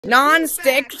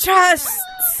Non-stick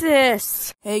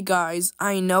justice! Hey guys,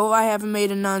 I know I haven't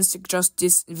made a non-stick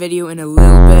justice video in a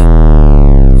little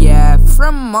bit. Yeah,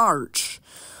 from March.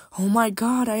 Oh my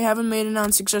god, I haven't made a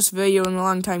non-stick justice video in a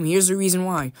long time. Here's the reason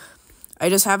why. I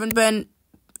just haven't been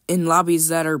in lobbies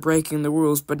that are breaking the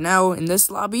rules, but now in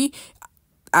this lobby,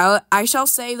 I shall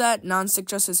say that non-stick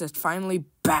justice is finally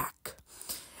back.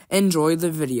 Enjoy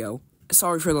the video.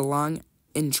 Sorry for the long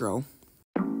intro.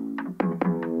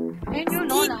 You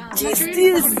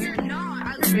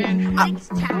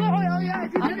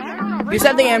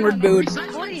said the N-word, dude.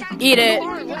 Eat it.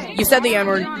 You said the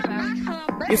N-word.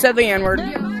 You said the N-word.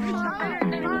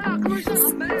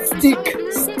 Stick.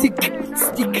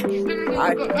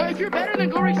 If you're better than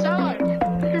go resell it.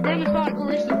 If you're better than spot, go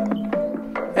resell.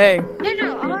 Hey.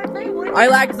 I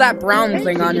liked that brown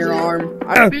thing on your arm.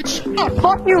 Bitch. Oh,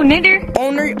 fuck you, nigger.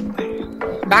 Owner.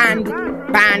 Ban.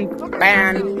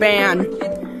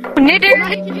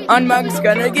 Nigger. Unmonk's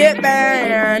gonna get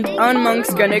banned.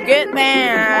 Unmonk's gonna get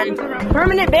banned.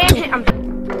 Permanent ban.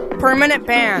 Permanent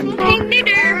ban. Hey,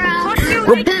 nigger.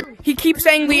 Fuck you. He keeps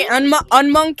saying the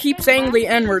Unmonk keeps saying the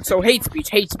N-word, so hate speech.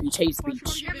 Hate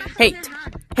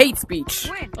speech.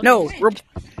 No,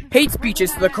 hate speech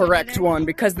is the correct one,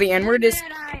 because the N-word is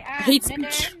hate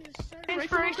speech.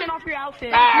 Inspiration off your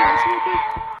outfit.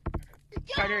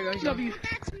 W.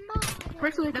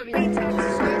 Start being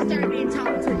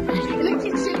talented. Bro,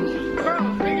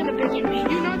 you're gonna bitch me.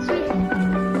 You not see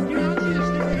the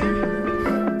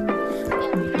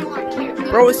stick.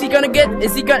 Bro, is he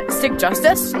gonna stick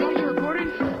justice? No, you're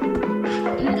recording.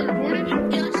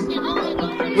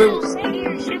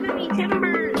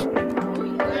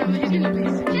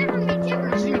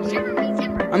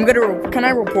 Can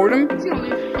I report him?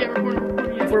 Yeah,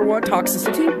 recording. For what?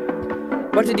 Toxicity?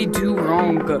 What did he do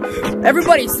wrong?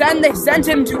 Everybody, send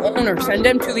him to owner. Send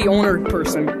him to the owner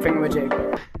person, thingamajig.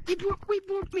 Wait,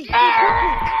 me.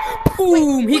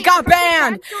 Boom! He got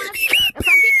banned!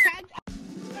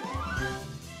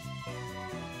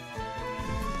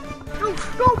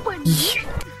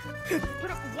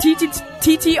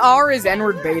 TTR is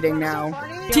N-word baiting now.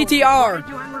 TTR!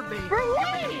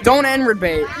 Don't N-word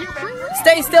bait.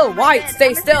 Stay still, White,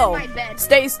 stay still.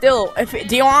 Stay still.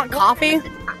 Do you want coffee?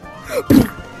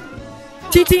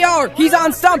 TTR, he's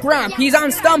on stump ramp. TTR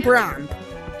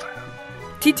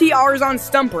is on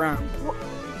stump ramp.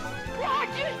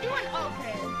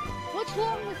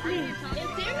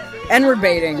 N-word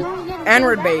baiting.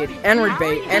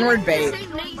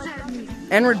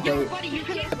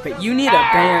 But you need a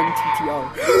ban,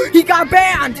 TTR. He got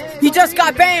banned! He just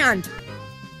got banned!